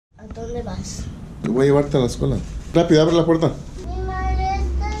¿Dónde vas? Te voy a llevarte a la escuela. Rápido, abre la puerta. Mi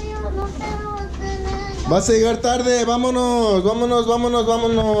maleta, yo no quiero tener. Vas a llegar tarde, vámonos, vámonos, vámonos,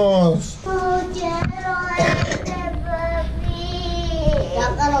 vámonos. No quiero papi.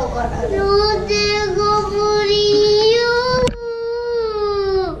 Sácalo, corre. No tengo frío.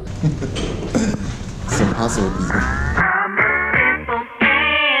 Some hustle, people.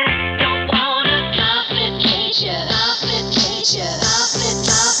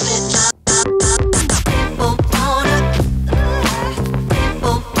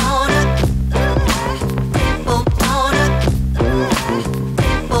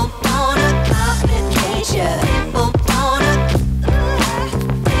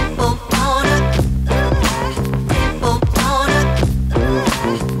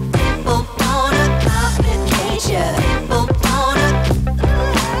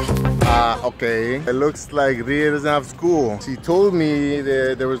 Okay, it looks like Ria doesn't have school. She told me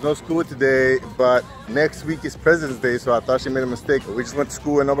that there was no school today, but next week is President's Day, so I thought she made a mistake. We just went to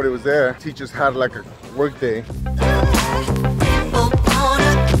school and nobody was there. Teachers had like a work day.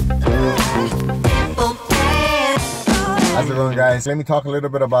 How's it going, guys? Let me talk a little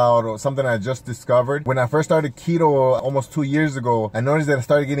bit about something I just discovered. When I first started keto almost 2 years ago, I noticed that I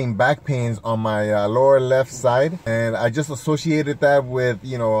started getting back pains on my lower left side, and I just associated that with,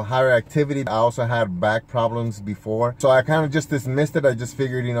 you know, higher activity. I also had back problems before, so I kind of just dismissed it. I just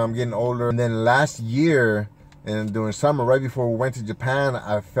figured, you know, I'm getting older. And then last year, and during summer, right before we went to Japan,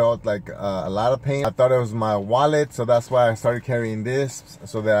 I felt like a lot of pain. I thought it was my wallet, so that's why I started carrying this,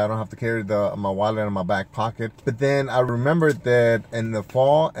 so that I don't have to carry my wallet in my back pocket. But then I remembered that in the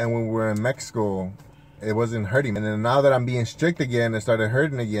fall and when we were in Mexico, it wasn't hurting. And then now that I'm being strict again, it started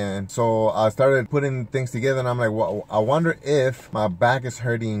hurting again. So I started putting things together and I'm like, well, I wonder if my back is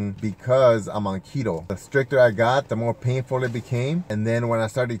hurting because I'm on keto. The stricter I got, the more painful it became. And then when I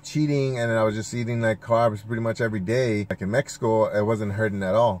started cheating and I was just eating like carbs pretty much every day, like in Mexico, it wasn't hurting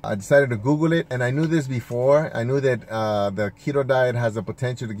at all. I decided to Google it, and I knew this before. I knew that the keto diet has the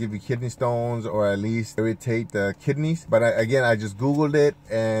potential to give you kidney stones or at least irritate the kidneys. But again, I just Googled it,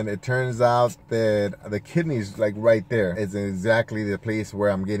 and it turns out that the kidneys, like right there, is exactly the place where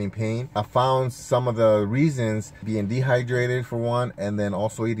I'm getting pain. I found some of the reasons: being dehydrated for one, and then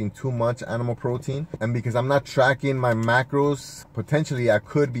also eating too much animal protein. And because I'm not tracking my macros, potentially I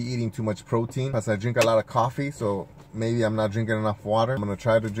could be eating too much protein, plus I drink a lot of coffee, so maybe I'm not drinking enough water. I'm gonna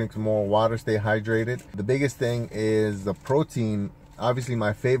try to drink some more water, stay hydrated. The biggest thing is the protein. Obviously,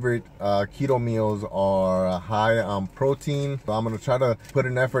 my favorite keto meals are high on protein. So I'm gonna try to put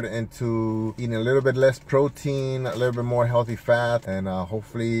an effort into eating a little bit less protein, a little bit more healthy fat, and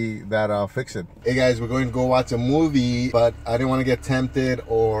hopefully that'll fix it. Hey guys, we're going to go watch a movie, but I didn't want to get tempted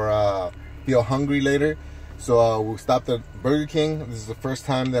or feel hungry later. So we'll stop at Burger King. This is the first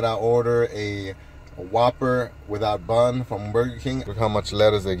time that I order a Whopper without bun from Burger King. Look how much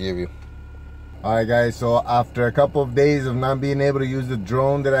lettuce they give you. Alright guys, so after a couple of days of not being able to use the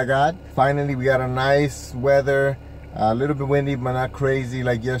drone that I got, finally we got a nice weather, a little bit windy but not crazy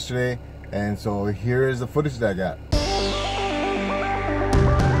like yesterday, and so here is the footage that I got.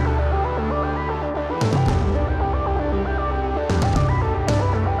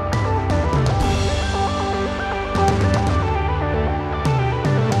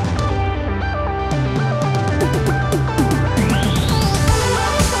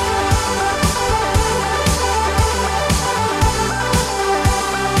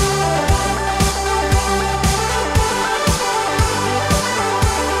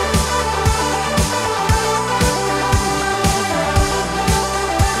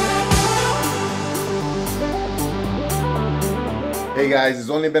 Hey guys, it's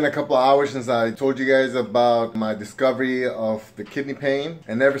only been a couple of hours since I told you guys about my discovery of the kidney pain,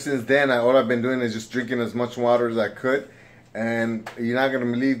 and ever since then all I've been doing is just drinking as much water as I could, and you're not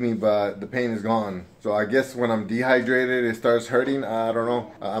gonna believe me, but the pain is gone. So I guess when I'm dehydrated it starts hurting. I don't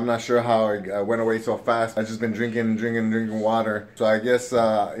know, I'm not sure how it went away so fast. I've just been drinking water. So I guess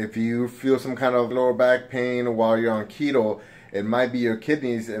if you feel some kind of lower back pain while you're on keto, it might be your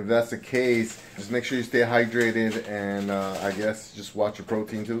kidneys. If that's the case, just make sure you stay hydrated, and I guess just watch your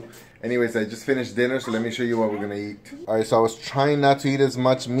protein too. Anyways, I just finished dinner, so let me show you what we're gonna eat. Alright, so I was trying not to eat as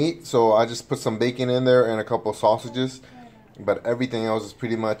much meat, so I just put some bacon in there and a couple of sausages. But everything else is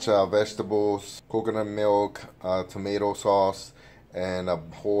pretty much vegetables, coconut milk, tomato sauce, and a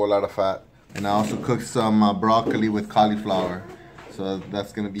whole lot of fat. And I also cooked some broccoli with cauliflower. So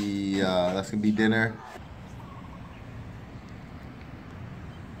that's gonna be dinner.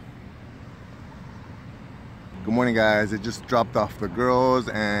 Good morning guys, I just dropped off the girls,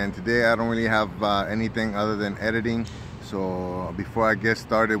 and today I don't really have anything other than editing. So before I get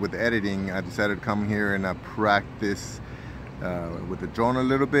started with editing, I decided to come here and practice with the drone a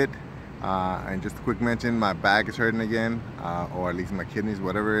little bit. And just a quick mention, my back is hurting again, or at least my kidneys,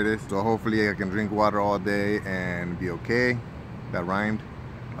 whatever it is. So hopefully I can drink water all day and be okay. That rhymed.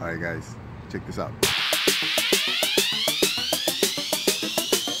 All right guys, check this out.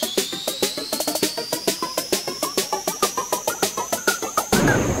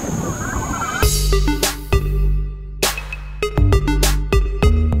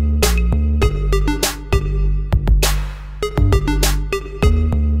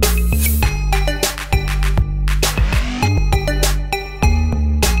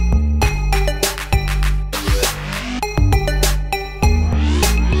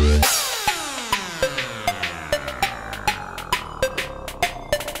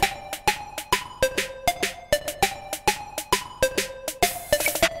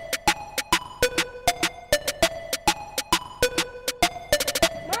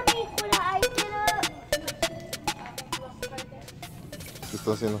 ¿Qué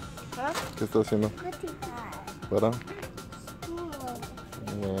estás haciendo? ¿Ah? ¿Qué estás haciendo? ¿Para?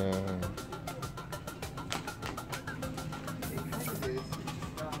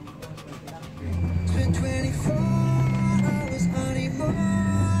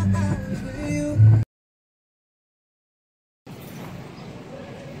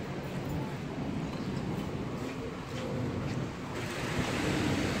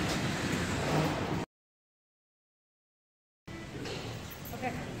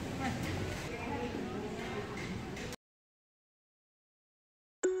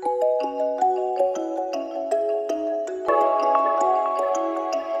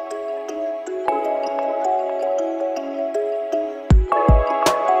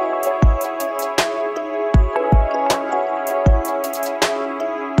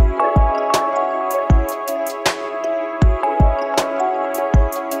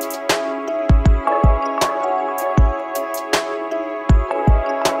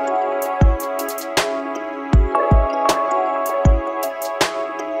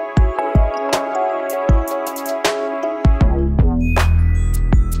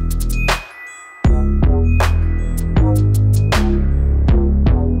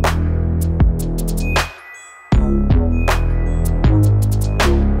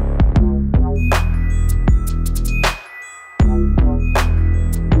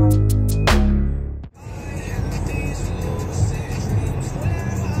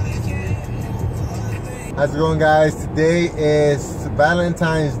 How's it going, guys? Today is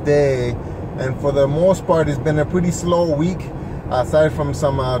Valentine's Day, and for the most part it's been a pretty slow week, aside from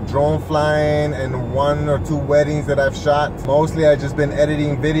some drone flying and 1 or 2 weddings that I've shot. Mostly I've just been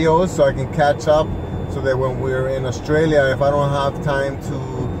editing videos so I can catch up, so that when we're in Australia, if I don't have time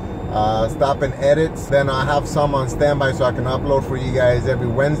to stop and edit, then I have some on standby so I can upload for you guys every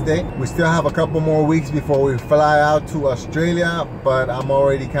Wednesday. We still have a couple more weeks before we fly out to Australia, but I'm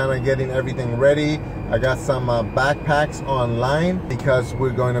already kind of getting everything ready. I got some backpacks online because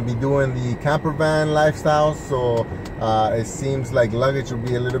we're going to be doing the camper van lifestyle, so it seems like luggage will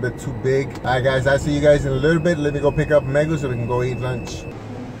be a little bit too big. All right guys, I'll see you guys in a little bit. Let me go pick up Megu so we can go eat lunch.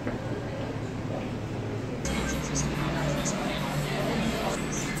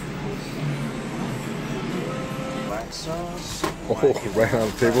 Black sauce. Oh, right on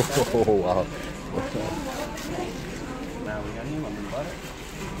the table. Oh, wow. Now we got any lemon butter.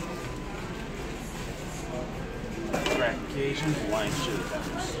 Crack Cajun Hawaiian chili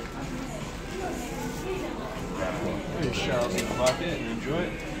peppers. Put your shells in the bucket and enjoy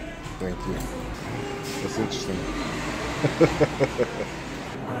it. Thank you. That's interesting.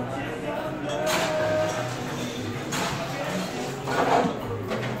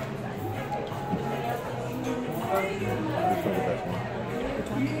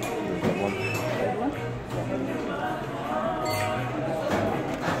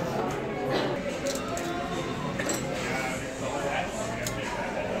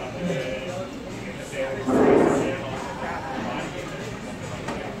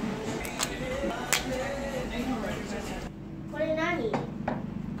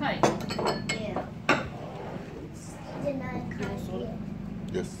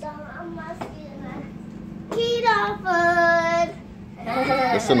 Yes. Keto food.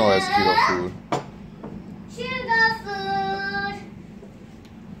 This is no keto food. Sugar food.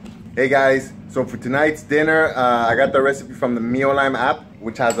 Hey guys, so for tonight's dinner, I got the recipe from the E01 app,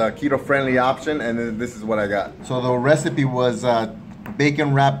 which has a keto-friendly option, and then this is what I got. So the recipe was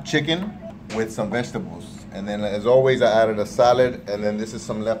bacon wrapped chicken with some vegetables, and then as always I added a salad, and then this is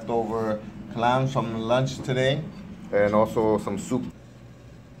some leftover clams from lunch today, and also some soup.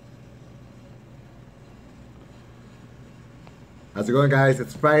 How's it going, guys?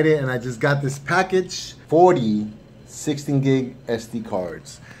 It's Friday and I just got this package, 40 16 gig SD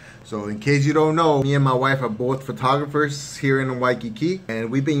cards. So in case you don't know, me and my wife are both photographers here in Waikiki,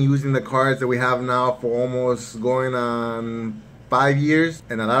 and we've been using the cards that we have now for almost going on 5 years,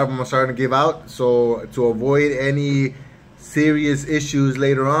 and a lot of them are starting to give out. So to avoid any serious issues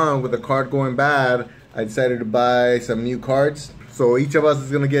later on with the card going bad, I decided to buy some new cards. So each of us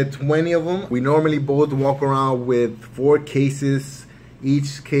is gonna get 20 of them. We normally both walk around with 4 cases.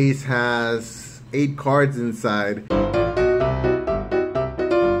 Each case has 8 cards inside.